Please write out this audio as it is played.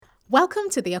Welcome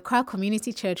to the Accra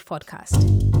Community Church podcast.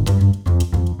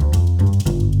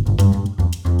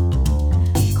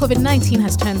 COVID-19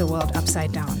 has turned the world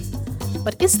upside down.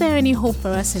 But is there any hope for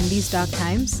us in these dark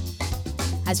times?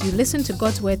 As you listen to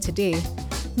God's word today,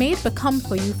 may it become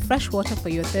for you fresh water for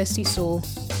your thirsty soul,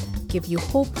 give you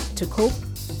hope to cope,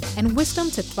 and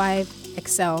wisdom to thrive,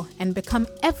 excel, and become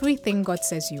everything God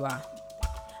says you are.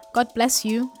 God bless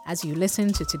you as you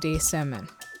listen to today's sermon.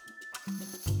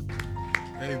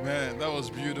 Amen. That was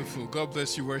beautiful. God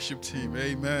bless you, worship team.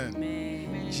 Amen.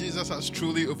 Amen. Jesus has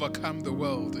truly overcome the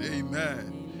world.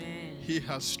 Amen. Amen. He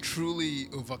has truly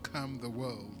overcome the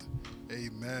world.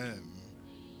 Amen.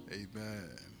 Amen.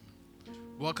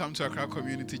 Welcome to Accra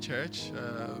Community Church.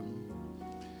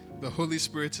 The Holy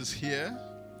Spirit is here.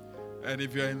 And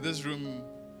if you're in this room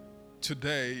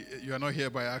today, you are not here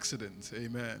by accident.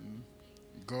 Amen.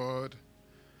 God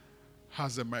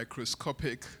has a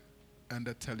microscopic and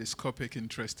a telescopic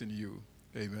interest in you.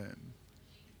 Amen.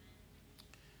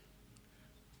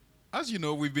 As you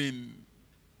know, we've been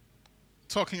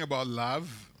talking about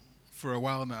love for a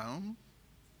while now.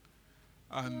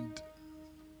 And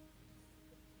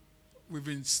we've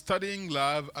been studying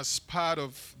love as part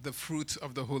of the fruit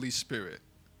of the Holy Spirit.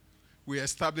 We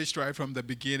established right from the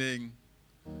beginning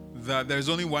that there's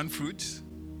only one fruit,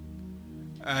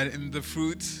 and in the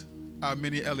fruit are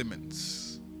many elements.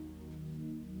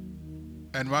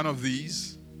 And one of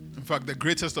these, in fact, the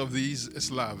greatest of these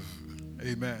is love.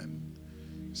 Amen.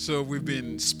 So we've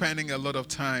been spending a lot of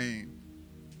time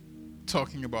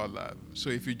talking about love. So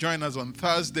if you join us on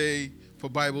Thursday for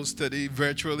Bible study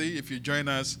virtually, if you join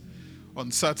us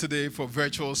on Saturday for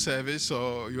virtual service,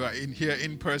 or you are in here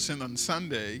in person on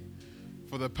Sunday,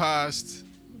 for the past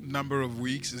number of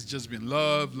weeks, it's just been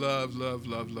love, love, love,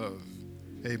 love, love.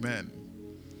 Amen.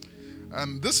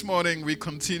 And this morning we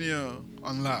continue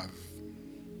on love.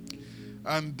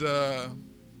 And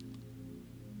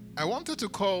I wanted to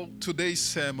call today's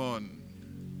sermon,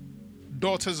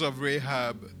 Daughters of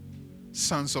Rahab,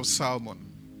 Sons of Salmon.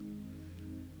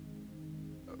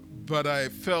 But I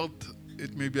felt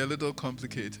it may be a little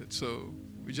complicated, so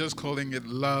we're just calling it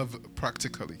Love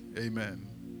Practically. Amen.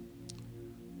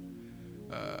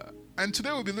 And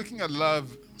today we'll be looking at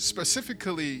love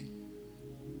specifically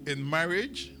in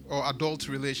marriage or adult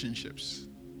relationships.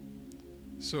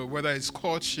 So whether it's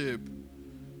courtship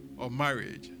or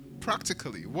marriage,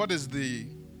 practically, what is the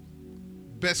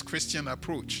best Christian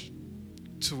approach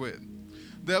to it?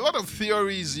 There are a lot of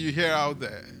theories you hear out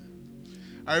there.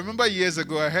 I remember years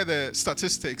ago I heard the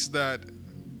statistics that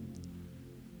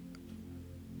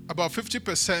about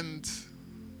 50%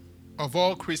 of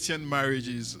all Christian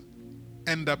marriages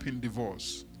end up in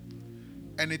divorce.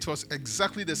 And it was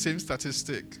exactly the same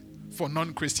statistic for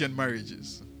non-Christian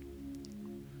marriages.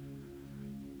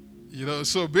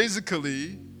 So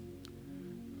basically,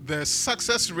 the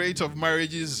success rate of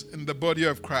marriages in the body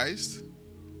of Christ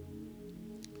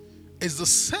is the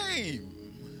same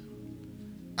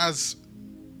as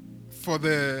for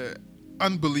the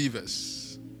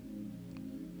unbelievers.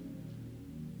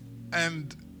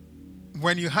 And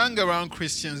when you hang around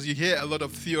Christians, you hear a lot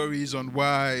of theories on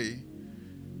why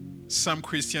some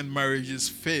Christian marriages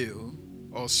fail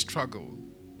or struggle.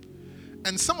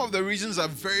 And some of the reasons are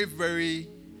very, very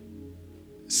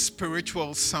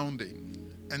spiritual sounding.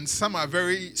 And some are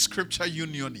very scripture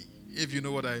union-y, if you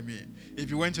know what I mean. If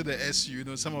you went to the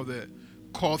SU, some of the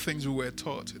core things we were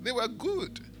taught, they were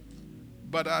good.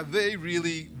 But are they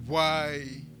really why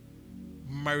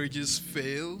marriages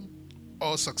fail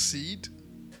or succeed?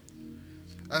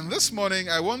 And this morning,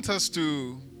 I want us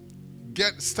to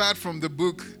start from the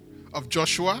book of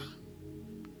Joshua.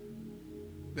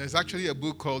 There's actually a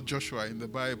book called Joshua in the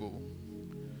Bible.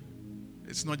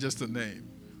 It's not just a name.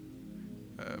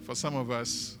 For some of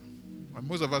us,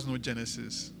 most of us know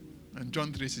Genesis and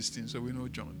John 3:16, so we know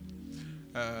John.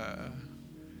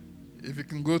 If you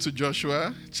can go to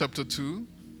Joshua chapter 2.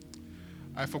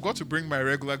 I forgot to bring my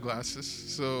regular glasses,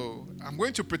 so I'm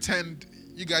going to pretend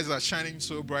you guys are shining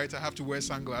so bright I have to wear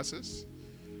sunglasses.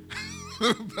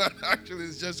 But actually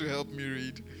it's just to help me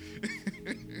read.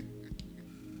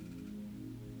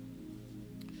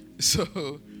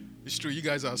 So it's true, you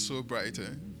guys are so bright.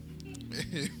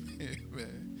 Amen.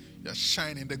 You're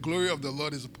shining. The glory of the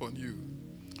Lord is upon you.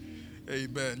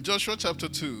 Amen. Joshua chapter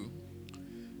 2.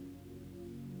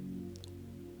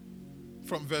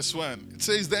 From verse 1. It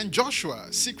says, Then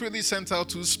Joshua secretly sent out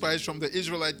 2 spies from the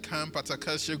Israelite camp at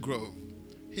Acacia Grove.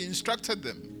 He instructed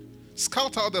them,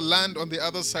 scout out the land on the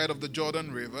other side of the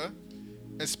Jordan River,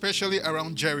 especially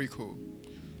around Jericho.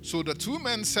 So the 2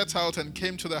 men set out and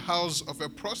came to the house of a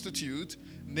prostitute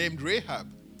named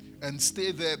Rahab and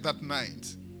stayed there that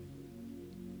night.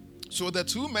 So the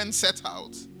two men set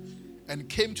out and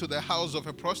came to the house of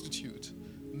a prostitute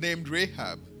named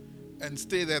Rahab and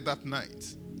stayed there that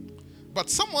night. But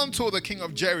someone told the king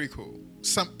of Jericho,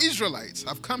 "Some Israelites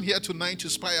have come here tonight to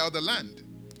spy out the land."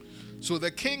 So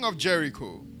the king of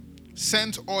Jericho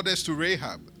sent orders to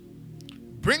Rahab,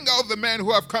 "Bring out the men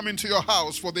who have come into your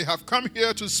house, for they have come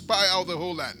here to spy out the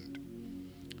whole land."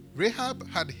 Rahab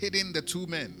had hidden the two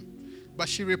men, but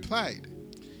she replied,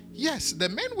 "Yes, the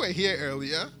men were here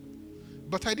earlier,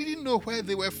 but I didn't know where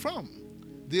they were from.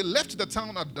 They left the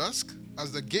town at dusk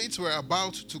as the gates were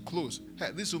about to close."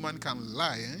 Hey, this woman can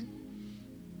lie, eh?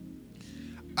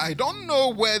 "I don't know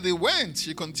where they went,"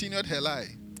 she continued her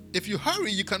lie. "If you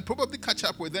hurry, you can probably catch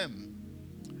up with them."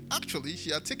 Actually, she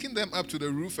had taken them up to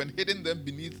the roof and hidden them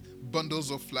beneath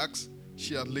bundles of flax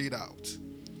she had laid out.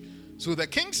 So the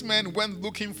king's men went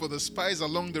looking for the spies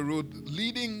along the road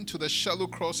leading to the shallow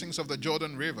crossings of the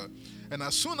Jordan River. And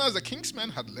as soon as the king's men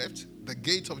had left, the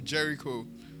gate of Jericho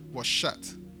was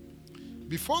shut.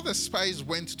 Before the spies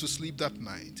went to sleep that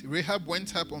night, Rahab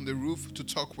went up on the roof to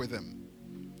talk with them.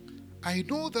 "I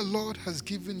know the Lord has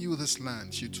given you this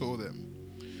land," she told them.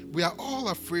 "We are all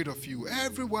afraid of you.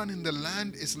 Everyone in the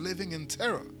land is living in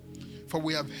terror. For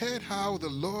we have heard how the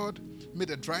Lord made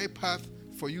a dry path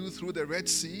for you through the Red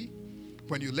Sea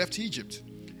when you left Egypt.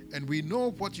 And we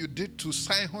know what you did to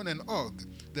Sihon and Og,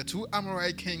 the two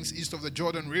Amorite kings east of the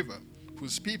Jordan River,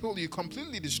 whose people you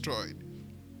completely destroyed.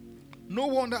 No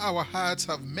wonder our hearts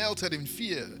have melted in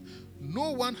fear.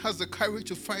 No one has the courage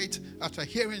to fight after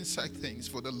hearing such things,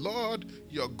 for the Lord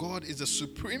your God is the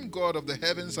supreme God of the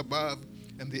heavens above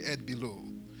and the earth below.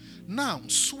 Now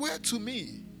swear to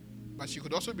me," but she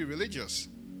could also be religious.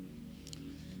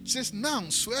 She says, "Now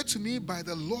swear to me by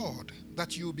the Lord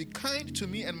that you will be kind to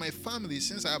me and my family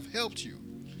since I have helped you.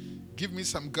 Give me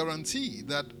some guarantee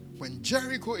that when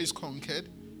Jericho is conquered,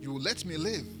 you will let me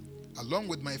live, along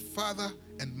with my father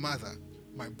and mother,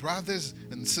 my brothers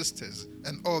and sisters,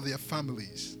 and all their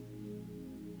families."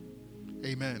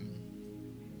 Amen.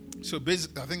 So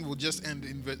basically, I think we'll just end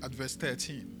at verse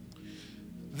 13.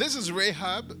 This is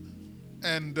Rahab,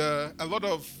 and a lot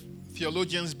of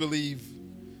theologians believe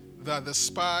that the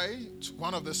spy,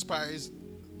 one of the spies,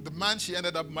 the man she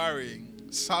ended up marrying,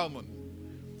 Salmon,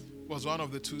 was one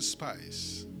of the two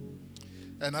spies.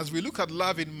 And as we look at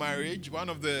love in marriage, one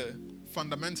of the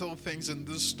fundamental things in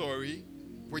this story,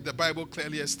 which the Bible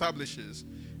clearly establishes,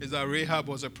 is that Rahab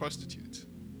was a prostitute.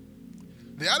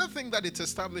 The other thing that it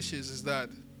establishes is that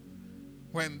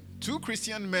when two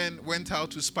Christian men went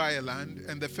out to spy a land,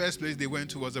 and the first place they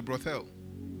went to was a brothel.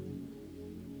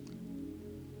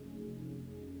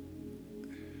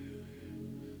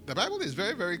 The Bible is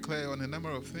very, very clear on a number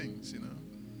of things,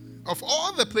 Of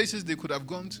all the places they could have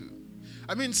gone to.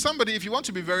 I mean, somebody, if you want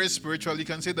to be very spiritual, you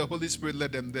can say the Holy Spirit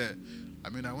led them there. I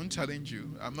mean, I won't challenge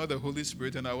you. I'm not the Holy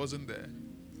Spirit and I wasn't there.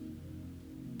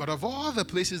 But of all the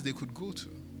places they could go to,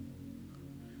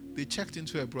 they checked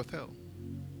into a brothel.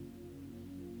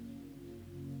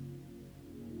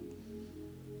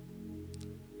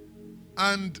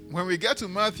 And when we get to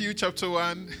Matthew chapter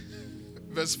 1,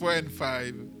 verse 4 and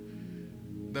 5,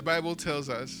 the Bible tells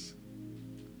us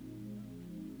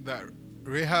that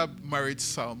Rahab married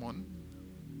Salmon,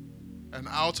 and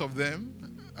out of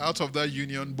that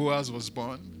union, Boaz was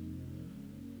born.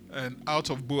 And out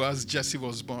of Boaz, Jesse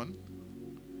was born.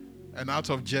 And out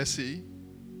of Jesse,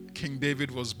 King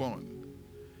David was born.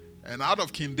 And out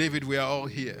of King David, we are all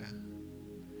here.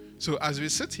 So as we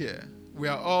sit here, we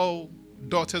are all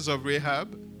daughters of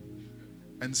Rahab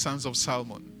and sons of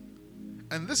Salmon.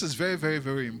 And this is very, very,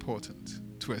 very important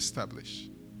to establish.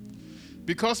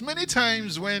 Because many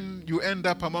times when you end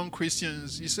up among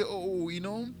Christians, you say,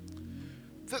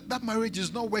 that marriage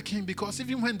is not working because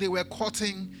even when they were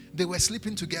courting, they were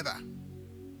sleeping together.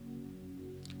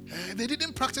 They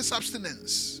didn't practice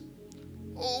abstinence.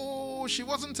 Oh, she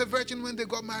wasn't a virgin when they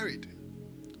got married.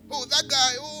 Oh, that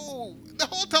guy, the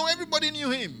whole time everybody knew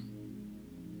him.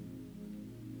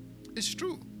 It's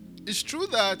true. It's true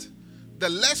that the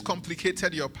less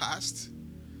complicated your past,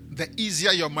 the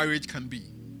easier your marriage can be.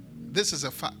 This is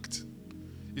a fact.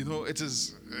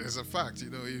 It's a fact.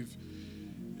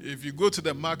 If you go to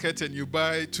the market and you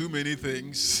buy too many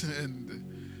things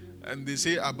and they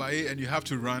say abaye and you have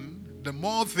to run, the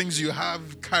more things you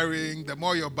have carrying, the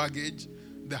more your baggage,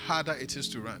 the harder it is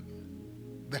to run.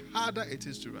 The harder it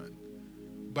is to run.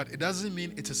 But it doesn't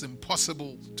mean it is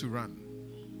impossible to run.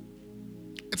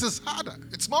 It is harder.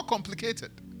 It's more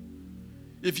complicated.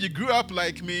 If you grew up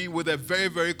like me with a very,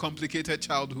 very complicated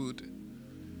childhood,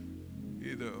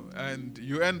 and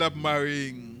you end up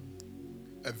marrying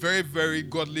a very, very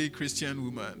godly Christian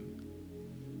woman,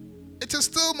 it is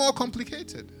still more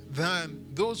complicated than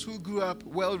those who grew up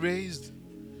well-raised,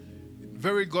 in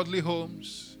very godly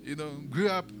homes, grew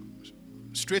up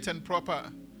straight and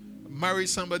proper, married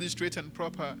somebody straight and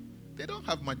proper. They don't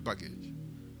have much baggage.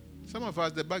 Some of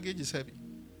us, the baggage is heavy.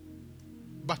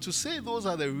 But to say those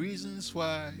are the reasons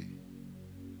why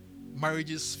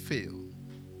marriages fail,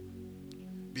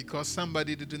 because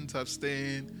somebody didn't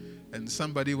abstain and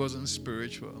somebody wasn't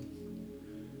spiritual,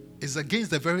 is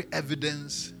against the very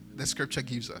evidence the scripture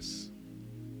gives us.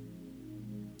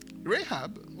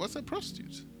 Rahab was a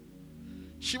prostitute.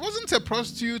 She wasn't a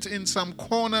prostitute in some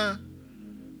corner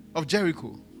of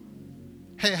Jericho.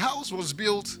 Her house was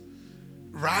built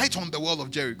right on the wall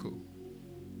of Jericho.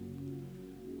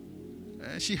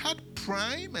 She had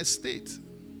prime estate.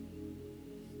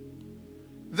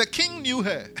 The king knew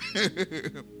her.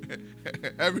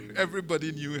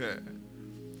 Everybody knew her.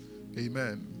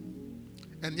 Amen.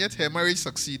 And yet her marriage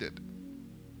succeeded.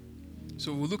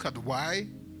 So we'll look at why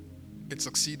it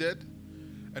succeeded,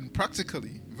 and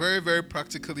practically, very, very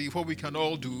practically, what we can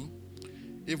all do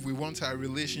if we want our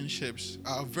relationships,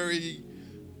 our very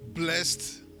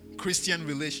blessed Christian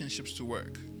relationships, to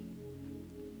work.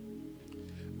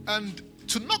 And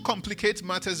to not complicate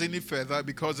matters any further,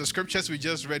 because the scriptures we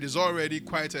just read is already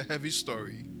quite a heavy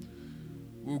story,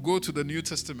 we'll go to the New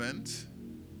Testament,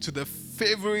 to the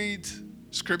favorite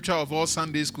scripture of all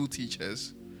Sunday school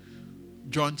teachers,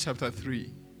 John chapter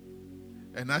 3.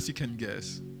 And as you can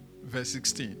guess, verse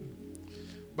 16.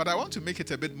 But I want to make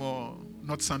it a bit more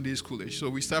not Sunday schoolish, so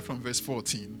we start from verse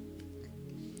 14.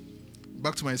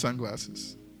 Back to my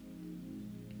sunglasses.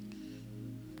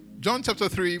 John chapter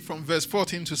 3 from verse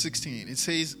 14 to 16. It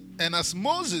says, "And as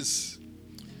Moses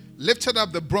lifted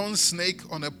up the bronze snake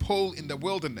on a pole in the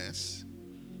wilderness,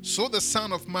 so the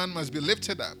Son of Man must be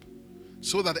lifted up,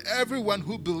 so that everyone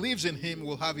who believes in him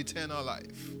will have eternal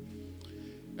life."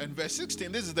 And verse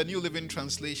 16, this is the New Living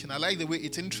Translation. I like the way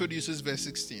it introduces verse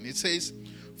 16. It says,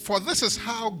 "For this is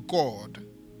how God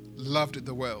loved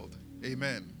the world."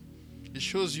 Amen. It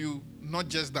shows you not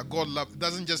just that God loved, it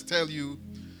doesn't just tell you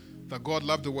that God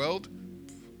loved the world,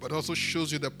 but also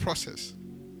shows you the process,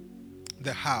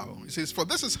 the how. It says, "For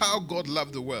this is how God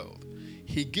loved the world.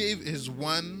 He gave his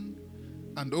one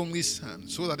and only Son,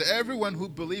 so that everyone who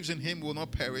believes in him will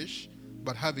not perish,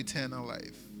 but have eternal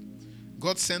life.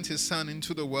 God sent his Son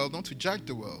into the world not to judge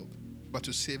the world, but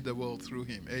to save the world through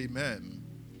him." Amen.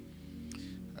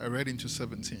 I read into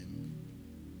 17.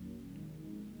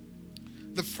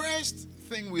 The first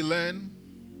thing we learn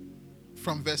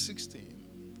from verse 16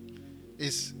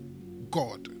 is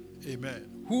God.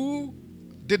 Amen. Who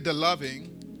did the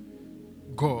loving?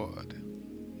 God.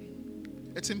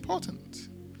 It's important.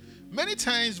 Many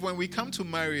times when we come to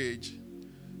marriage,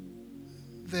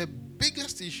 the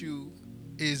biggest issue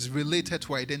is related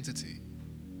to identity.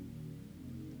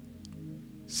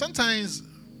 Sometimes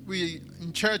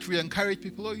in church we encourage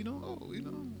people,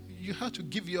 you have to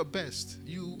give your best.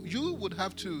 You would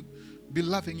have to be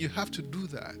loving. You have to do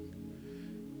that.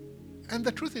 And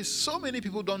the truth is, so many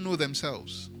people don't know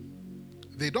themselves.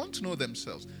 They don't know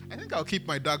themselves. I think I'll keep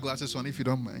my dark glasses on if you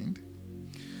don't mind.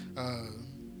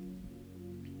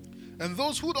 And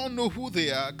those who don't know who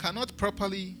they are cannot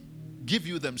properly give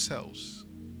you themselves.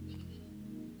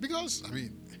 Because,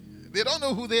 they don't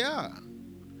know who they are.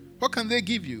 What can they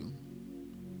give you?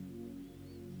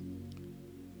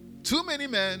 Too many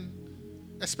men,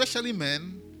 especially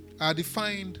men, are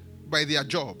defined by their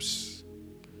jobs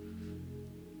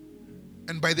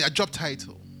and by their job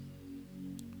title.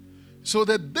 So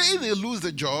the day they lose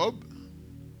the job,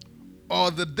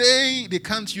 or the day they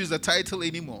can't use the title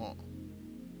anymore,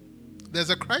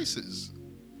 there's a crisis.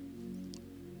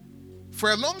 For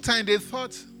a long time they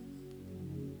thought,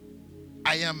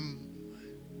 I am.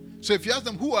 So if you ask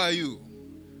them, who are you?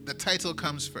 The title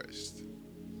comes first.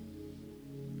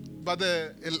 But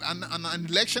an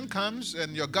election comes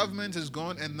and your government is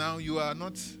gone and now you are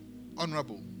not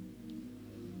honorable.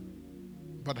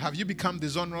 But have you become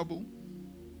dishonorable?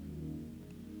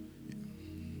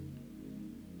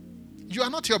 You are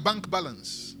not your bank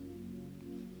balance.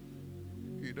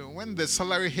 When the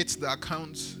salary hits the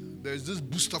account, there's this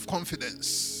boost of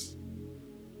confidence.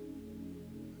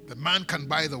 The man can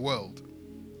buy the world.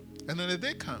 And then the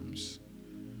day comes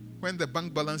when the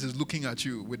bank balance is looking at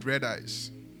you with red eyes.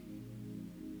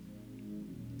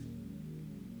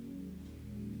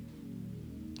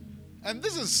 And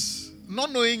this is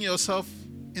not knowing yourself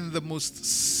in the most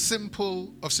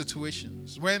simple of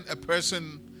situations. When a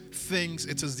person thinks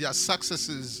it is their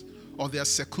successes or their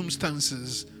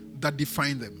circumstances that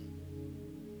define them.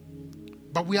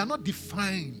 But we are not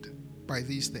defined by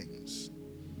these things.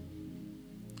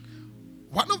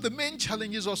 One of the main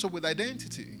challenges also with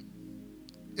identity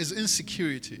is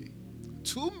insecurity.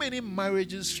 Too many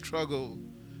marriages struggle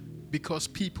because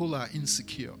people are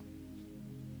insecure.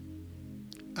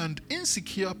 And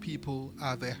insecure people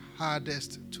are the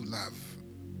hardest to love.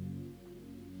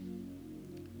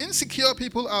 Insecure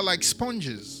people are like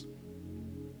sponges.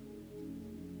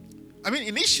 I mean,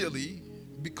 initially,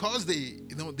 because they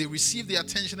receive the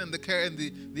attention and the care and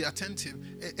the attentive,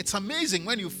 it's amazing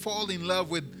when you fall in love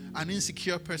with an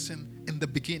insecure person in the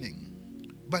beginning.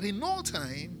 But in no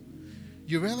time,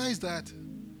 you realize that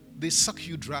they suck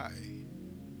you dry.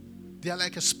 They are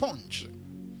like a sponge.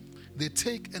 They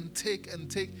take and take and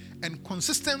take, and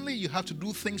consistently you have to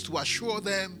do things to assure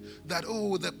them that,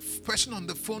 oh, the person on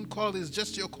the phone call is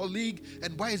just your colleague,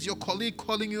 and why is your colleague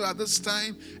calling you at this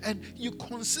time? And you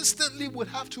consistently would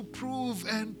have to prove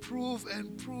and prove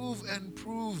and prove and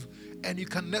prove, and you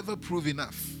can never prove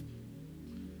enough.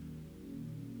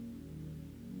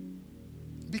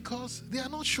 Because they are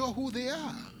not sure who they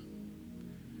are.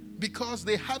 Because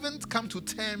they haven't come to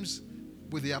terms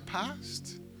with their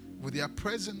past, with their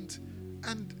present,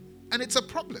 and it's a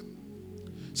problem.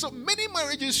 So many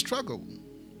marriages struggle.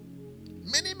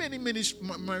 Many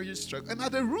marriages struggle. And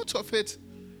at the root of it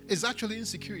is actually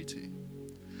insecurity.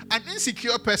 An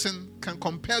insecure person can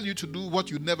compel you to do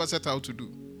what you never set out to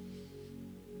do.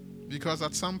 Because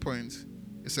at some point,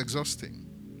 it's exhausting.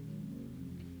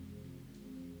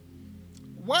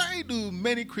 Why do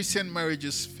many Christian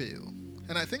marriages fail?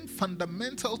 And I think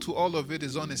fundamental to all of it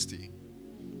is honesty.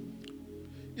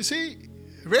 You see,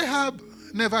 Rahab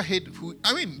never hid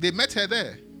they met her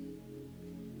there.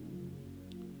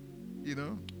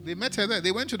 They met her there.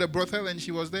 They went to the brothel and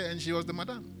she was there and she was the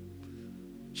madam.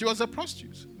 She was a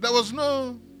prostitute. There was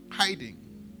no hiding.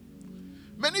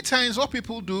 Many times what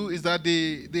people do is that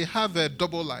they have a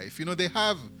double life. They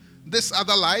have this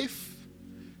other life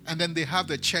and then they have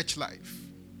the church life.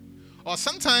 Or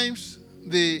sometimes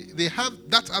they have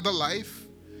that other life,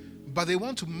 but they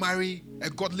want to marry a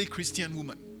godly Christian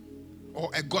woman or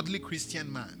a godly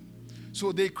Christian man.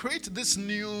 So they create this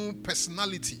new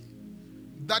personality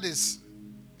that is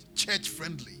church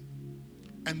friendly,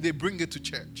 and they bring it to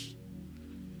church.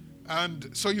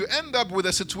 And so you end up with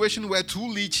a situation where two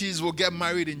leeches will get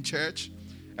married in church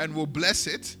and will bless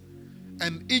it,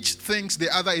 and each thinks the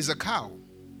other is a cow.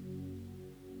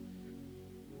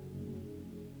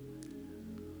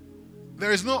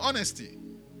 There is no honesty.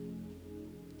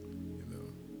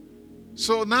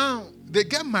 So now they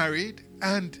get married,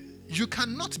 and you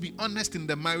cannot be honest in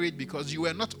the marriage because you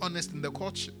were not honest in the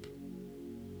courtship.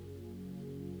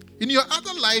 In your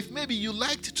other life, maybe you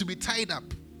liked to be tied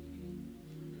up.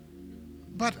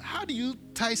 But how do you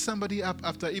tie somebody up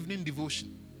after evening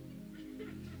devotion?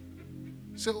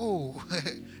 So,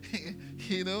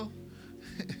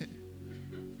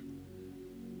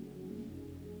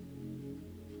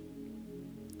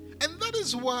 And that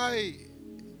is why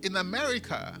in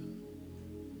America,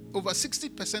 over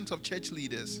 60% of church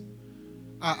leaders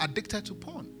are addicted to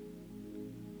porn.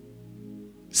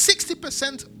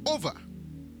 60% over.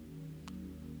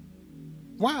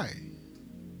 Why?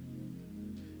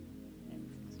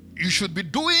 You should be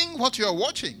doing what you are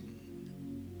watching.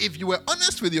 If you were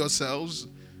honest with yourselves,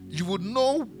 you would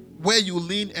know where you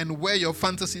lean and where your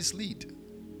fantasies lead.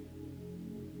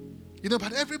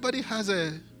 But everybody has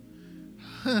a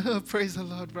praise the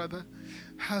Lord, brother.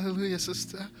 Hallelujah,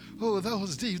 sister. Oh, that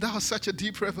was deep. That was such a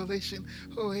deep revelation.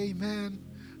 Oh, amen.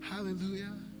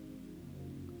 Hallelujah.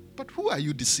 But who are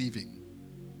you deceiving?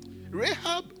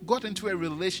 Rahab got into a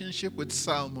relationship with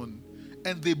Salmon,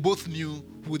 and they both knew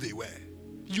who they were.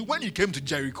 When you came to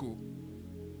Jericho,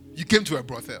 you came to a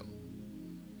brothel.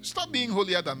 Stop being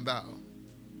holier than thou.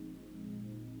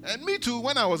 And me too,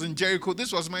 when I was in Jericho,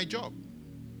 this was my job.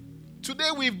 Today,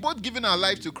 we've both given our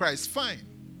life to Christ. Fine.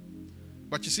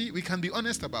 But you see, we can be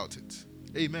honest about it.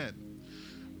 Amen.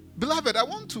 Beloved, I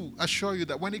want to assure you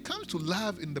that when it comes to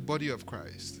love in the body of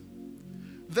Christ,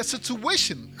 the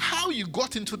situation, how you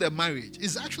got into the marriage,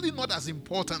 is actually not as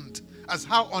important as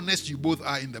how honest you both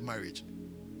are in the marriage.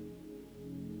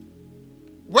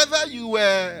 Whether you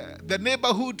were the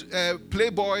neighborhood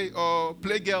playboy or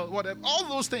playgirl, whatever, all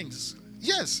those things.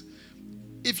 Yes,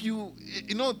 if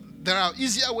there are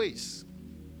easier ways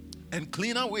and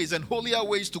cleaner ways and holier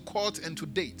ways to court and to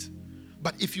date.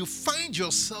 But if you find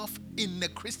yourself in a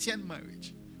Christian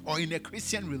marriage or in a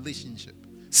Christian relationship,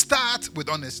 start with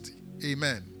honesty.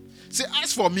 Amen. Say,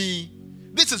 as for me,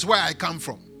 this is where I come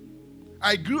from.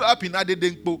 I grew up in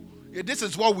Adedenkpo. This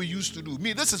is what we used to do.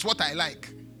 Me, this is what I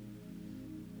like.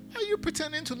 Are you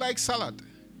pretending to like salad?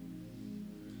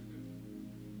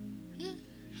 Yeah.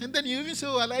 And then you even say,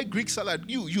 oh, I like Greek salad.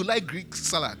 You like Greek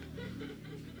salad.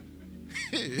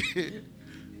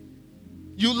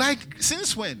 You like,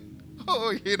 since when?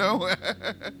 Oh,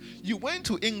 you went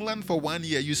to England for 1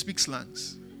 year, you speak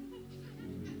slangs.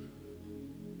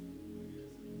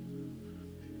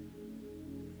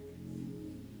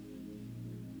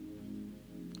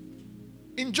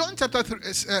 In John chapter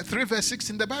 3 verse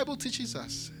 16, the Bible teaches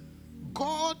us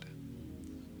God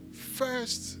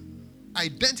first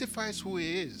identifies who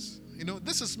he is.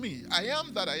 This is me. I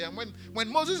am that I am.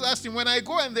 When Moses asked him, when I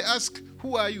go and they ask,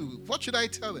 who are you? What should I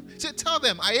tell them? He said, tell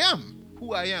them, I am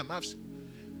who I am.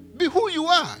 Be who you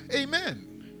are.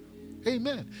 Amen.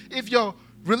 Amen. If your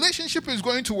relationship is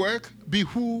going to work, be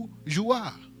who you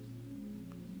are.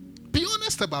 Be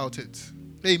honest about it.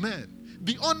 Amen.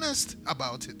 Be honest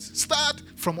about it. Start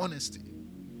from honesty.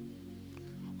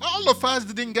 All of us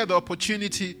didn't get the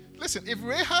opportunity. Listen, if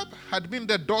Rahab had been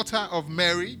the daughter of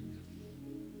Mary,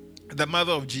 the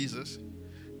mother of Jesus,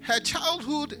 her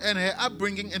childhood and her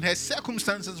upbringing and her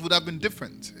circumstances would have been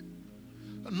different.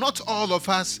 Not all of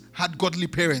us had godly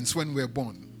parents when we were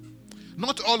born.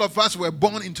 Not all of us were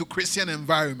born into Christian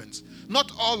environments.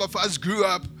 Not all of us grew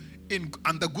up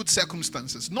under good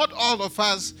circumstances. Not all of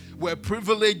us were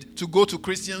privileged to go to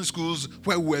Christian schools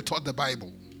where we were taught the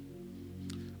Bible.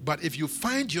 But if you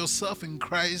find yourself in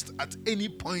Christ at any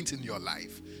point in your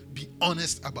life, be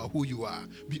honest about who you are.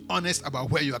 Be honest about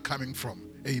where you are coming from.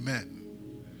 Amen.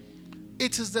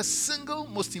 It is the single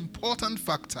most important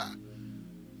factor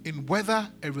in whether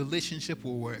a relationship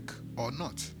will work or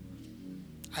not.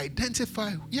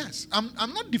 Identify, yes, I'm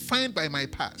not defined by my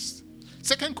past.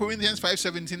 2 Corinthians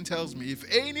 5:17 tells me, if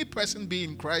any person be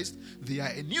in Christ, they are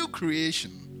a new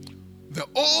creation. The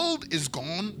old is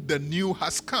gone, the new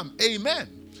has come. Amen.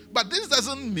 But this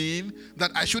doesn't mean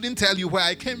that I shouldn't tell you where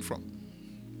I came from.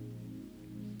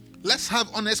 Let's have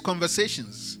honest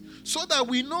conversations so that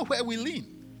we know where we lean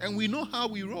and we know how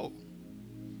we roll.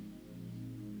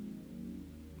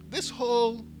 This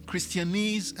whole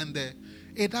Christianese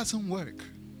it doesn't work.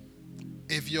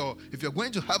 If you're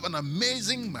going to have an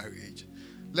amazing marriage,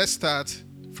 let's start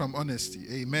from honesty.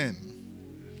 Amen.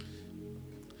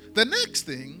 The next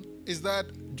thing is that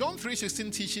John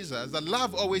 3:16 teaches us that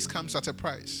love always comes at a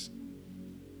price.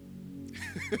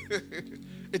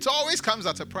 It always comes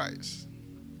at a price.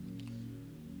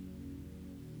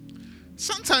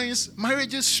 Sometimes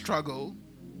marriages struggle,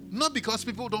 not because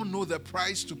people don't know the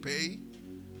price to pay,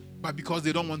 but because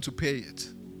they don't want to pay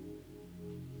it.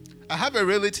 I have a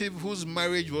relative whose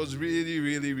marriage was really,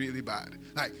 really, really bad.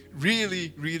 Like,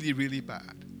 really, really, really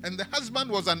bad. And the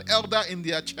husband was an elder in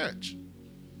their church.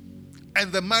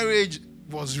 And the marriage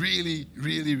was really,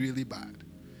 really, really bad.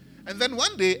 And then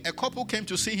one day, a couple came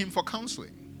to see him for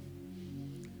counseling.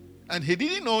 And he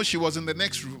didn't know she was in the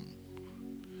next room.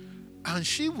 And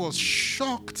she was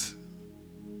shocked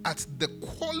at the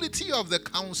quality of the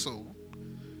counsel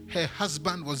her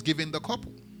husband was giving the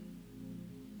couple.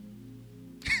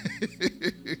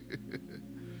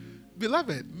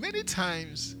 Beloved, many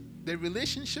times the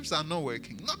relationships are not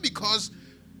working. Not because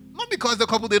the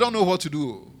couple, they don't know what to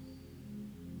do.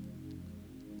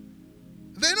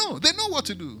 They know what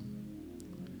to do.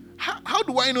 How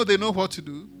do I know they know what to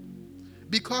do?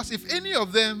 Because if any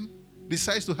of them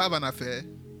decides to have an affair,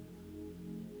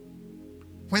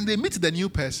 when they meet the new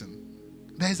person,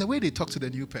 there is a way they talk to the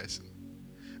new person.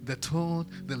 The tone,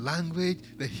 the language,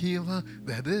 the humor,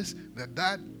 the this, the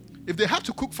that. If they have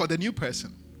to cook for the new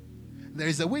person, there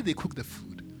is a way they cook the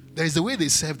food. There is a way they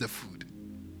serve the food.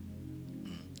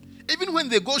 Even when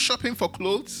they go shopping for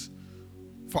clothes,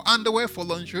 for underwear, for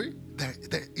lingerie,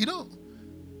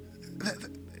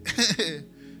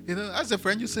 as a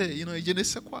friend you say, je ne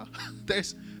sais quoi.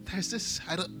 There's this,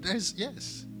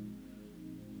 yes.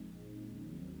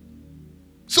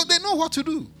 So they know what to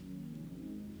do.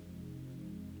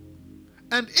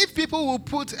 And if people will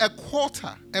put a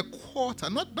quarter,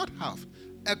 not half,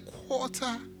 a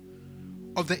quarter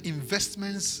of the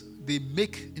investments they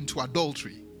make into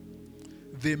adultery,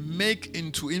 they make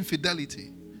into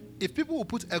infidelity, if people will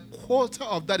put a quarter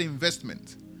of that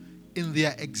investment in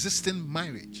their existing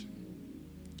marriage,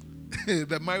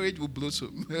 the marriage will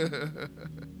blossom.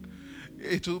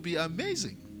 It will be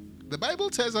amazing. The Bible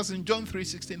tells us in John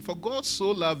 3:16, for God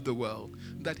so loved the world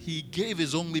that he gave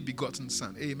his only begotten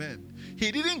son. Amen.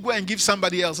 He didn't go and give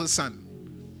somebody else's son.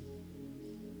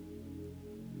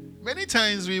 Many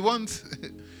times we want,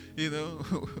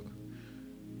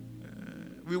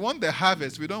 we want the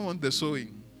harvest. We don't want the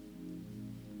sowing.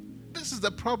 This is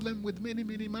the problem with many,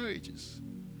 many marriages.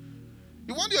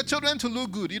 You want your children to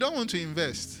look good. You don't want to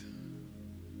invest.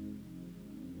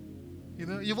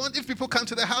 You want, if people come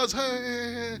to the house,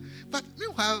 hey, but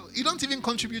meanwhile, you don't even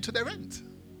contribute to the rent.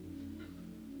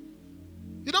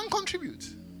 You don't contribute.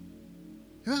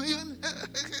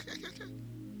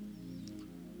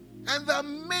 And there are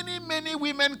many, many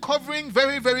women covering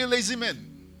very, very lazy men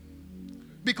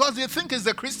because they think it's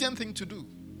the Christian thing to do.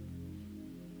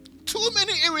 Too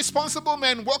many irresponsible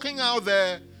men walking out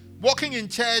there, walking in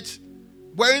church,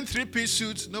 wearing three-piece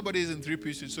suits. Nobody is in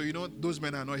three-piece suits, so you know those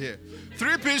men are not here.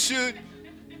 Three-piece suit,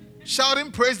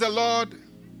 shouting praise the Lord,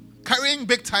 carrying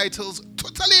big titles,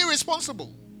 totally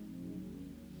irresponsible.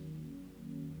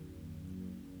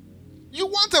 You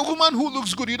want a woman who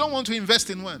looks good, you don't want to invest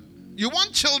in one. You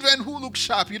want children who look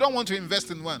sharp, you don't want to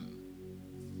invest in one.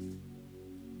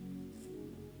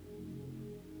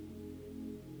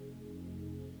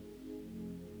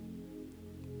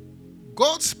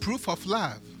 God's proof of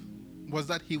love was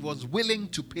that he was willing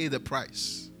to pay the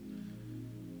price.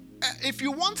 If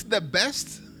you want the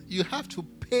best, you have to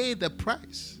pay the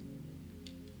price.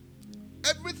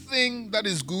 Everything that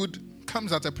is good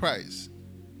comes at a price.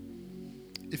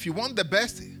 If you want the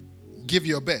best, give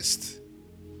your best.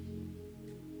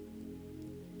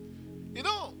 You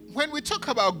know, when we talk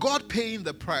about God paying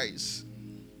the price,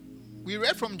 we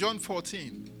read from John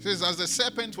 14. It says, as the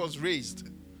serpent was raised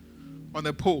on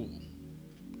a pole,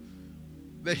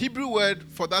 the Hebrew word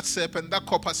for that serpent, that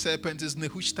copper serpent, is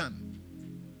Nehushtan.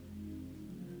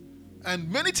 And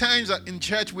many times in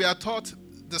church we are taught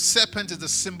the serpent is the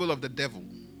symbol of the devil.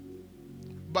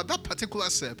 But that particular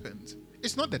serpent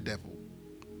is not the devil.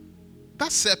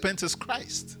 That serpent is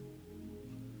Christ.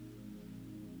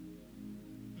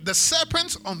 The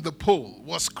serpent on the pole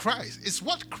was Christ. It's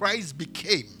what Christ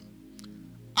became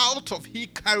out of he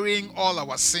carrying all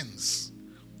our sins.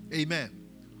 Amen.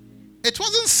 It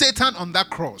wasn't Satan on that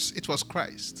cross. It was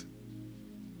Christ.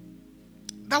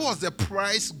 That was the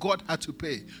price God had to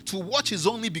pay to watch his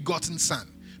only begotten son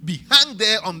be hung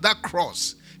there on that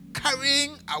cross,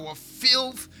 carrying our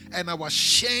filth and our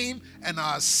shame and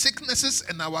our sicknesses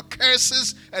and our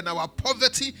curses and our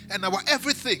poverty and our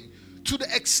everything, to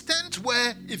the extent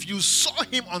where if you saw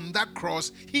him on that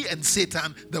cross, he and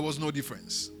Satan, there was no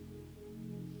difference.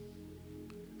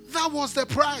 That was the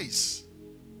price.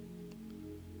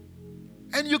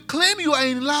 And you claim you are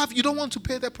in love, you don't want to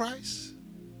pay the price.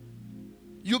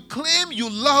 You claim you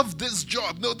love this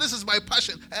job. No, this is my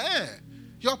passion.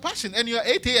 Your passion, and you're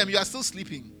 8 a.m., you are still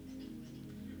sleeping.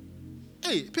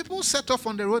 Hey, people set off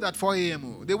on the road at 4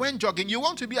 a.m. They went jogging. You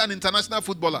want to be an international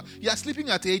footballer. You are sleeping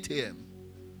at 8 a.m.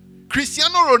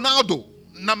 Cristiano Ronaldo,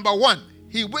 number one,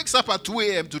 he wakes up at 2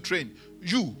 a.m. to train.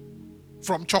 You,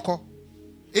 from Choco,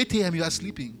 8 a.m. you are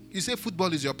sleeping. You say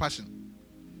football is your passion.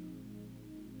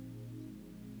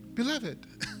 Beloved,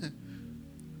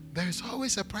 there is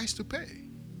always a price to pay.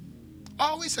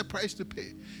 Always a price to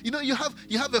pay. You know, you have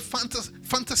a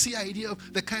fantasy idea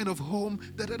of the kind of home.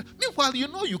 Meanwhile, you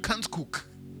know you can't cook.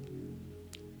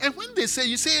 And when they say,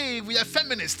 you say, we are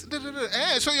feminists.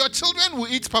 So your children will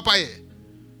eat papaya.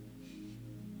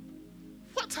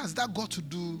 What has that got to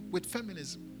do with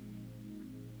feminism?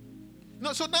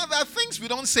 No, so now there are things we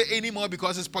don't say anymore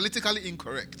because it's politically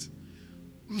incorrect.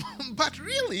 But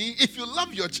really, if you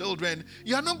love your children,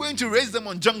 you are not going to raise them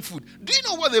on junk food. Do you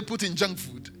know what they put in junk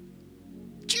food?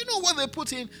 Do you know what they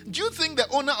put in? Do you think the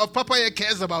owner of Papaya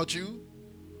cares about you?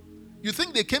 You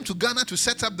think they came to Ghana to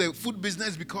set up the food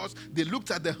business because they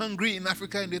looked at the hungry in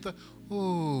Africa and they thought,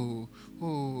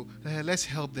 let's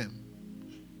help them.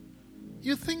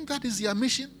 You think that is their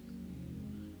mission?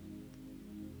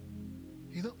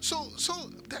 You know, so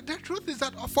the truth is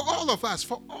that for all of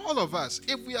us,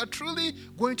 if we are truly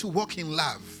going to walk in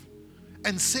love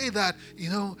and say that, you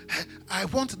know, I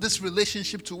want this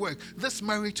relationship to work, this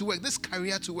marriage to work, this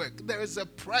career to work, there is a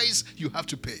price you have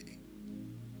to pay.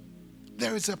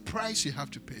 There is a price you have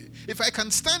to pay. If I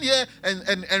can stand here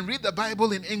and read the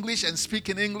Bible in English and speak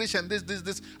in English and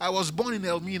this, I was born in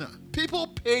Elmina. People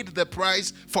paid the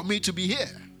price for me to be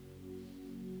here.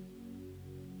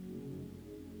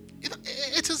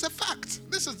 It is a fact.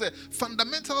 This is the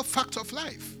fundamental fact of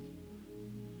life.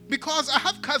 Because I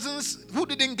have cousins who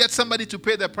didn't get somebody to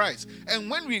pay the price. And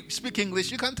when we speak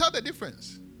English, you can tell the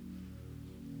difference.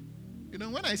 You know,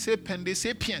 when I say pen, they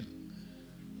say pien.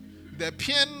 The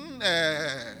pien,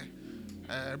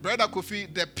 Brother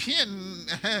Kofi, the pien,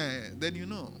 then you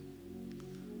know.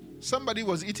 Somebody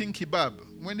was eating kebab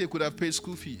when they could have paid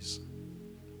school fees.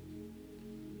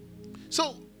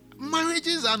 So,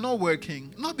 marriages are not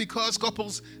working, not because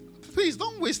couples, please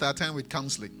don't waste our time with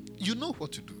counseling. You know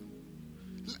what to do.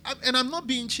 And I'm not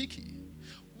being cheeky.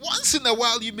 Once in a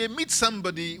while, you may meet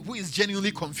somebody who is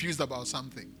genuinely confused about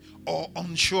something or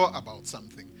unsure about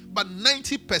something. But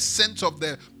 90% of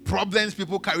the problems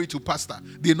people carry to pastor,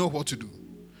 they know what to do.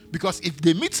 Because if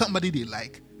they meet somebody they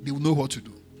like, they will know what to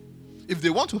do. If they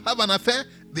want to have an affair,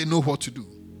 they know what to do.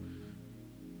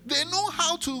 They know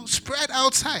how to spread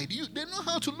outside. They know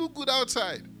how to look good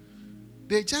outside.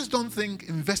 They just don't think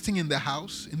investing in the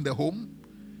house, in the home,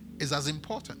 is as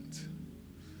important.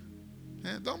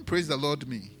 Don't praise the Lord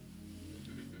me.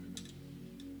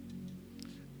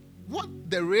 What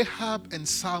the Rahab and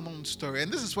Salmon story,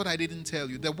 and this is what I didn't tell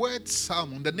you. The word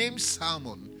Salmon, the name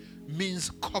Salmon,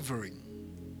 means covering.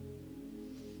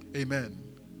 Amen.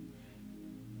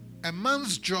 A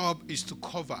man's job is to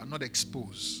cover, not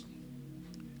expose.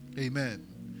 Amen.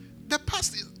 The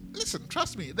past is, listen,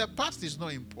 trust me, the past is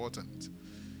not important.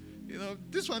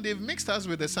 This one, they've mixed us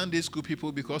with the Sunday school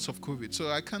people because of COVID. So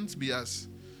I can't be as,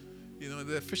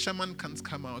 the fisherman can't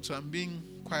come out. So I'm being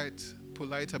quite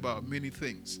polite about many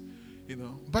things,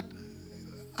 But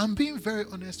I'm being very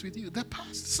honest with you. The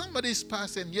past, somebody's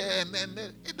past, and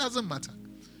it doesn't matter.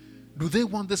 Do they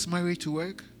want this marriage to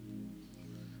work?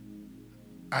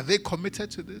 Are they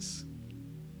committed to this?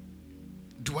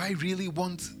 Do I really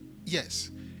want?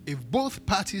 Yes. If both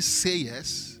parties say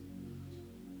yes,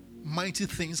 mighty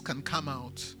things can come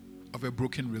out of a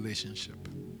broken relationship.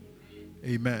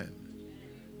 Amen.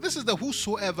 This is the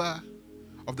whosoever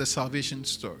of the salvation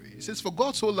story. It says, for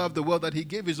God so loved the world that he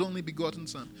gave his only begotten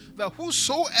son. That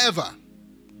whosoever,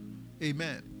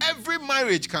 amen. Every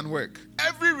marriage can work.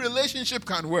 Every relationship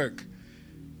can work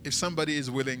if somebody is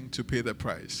willing to pay the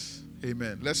price.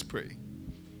 Amen. Let's pray.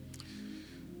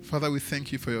 Father, we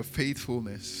thank you for your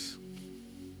faithfulness.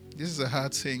 This is a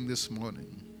hard saying this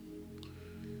morning,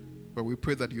 but we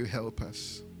pray that you help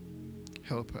us.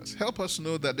 Help us. Help us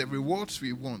know that the rewards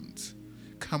we want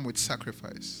come with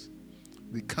sacrifice.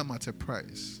 They come at a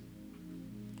price.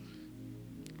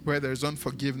 Where there is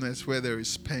unforgiveness, where there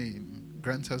is pain,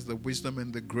 grant us the wisdom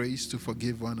and the grace to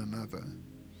forgive one another.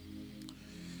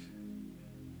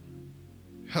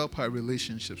 Help our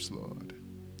relationships, Lord.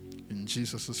 In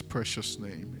Jesus' precious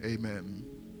name, amen.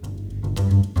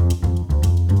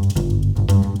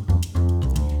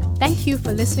 Thank you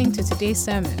for listening to today's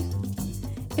sermon.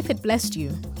 If it blessed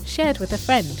you, share it with a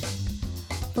friend.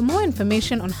 For more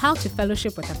information on how to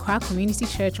fellowship with Accra Community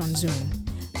Church on Zoom,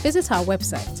 visit our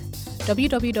website,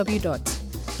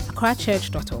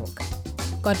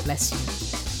 www.accrachurch.org. God bless you.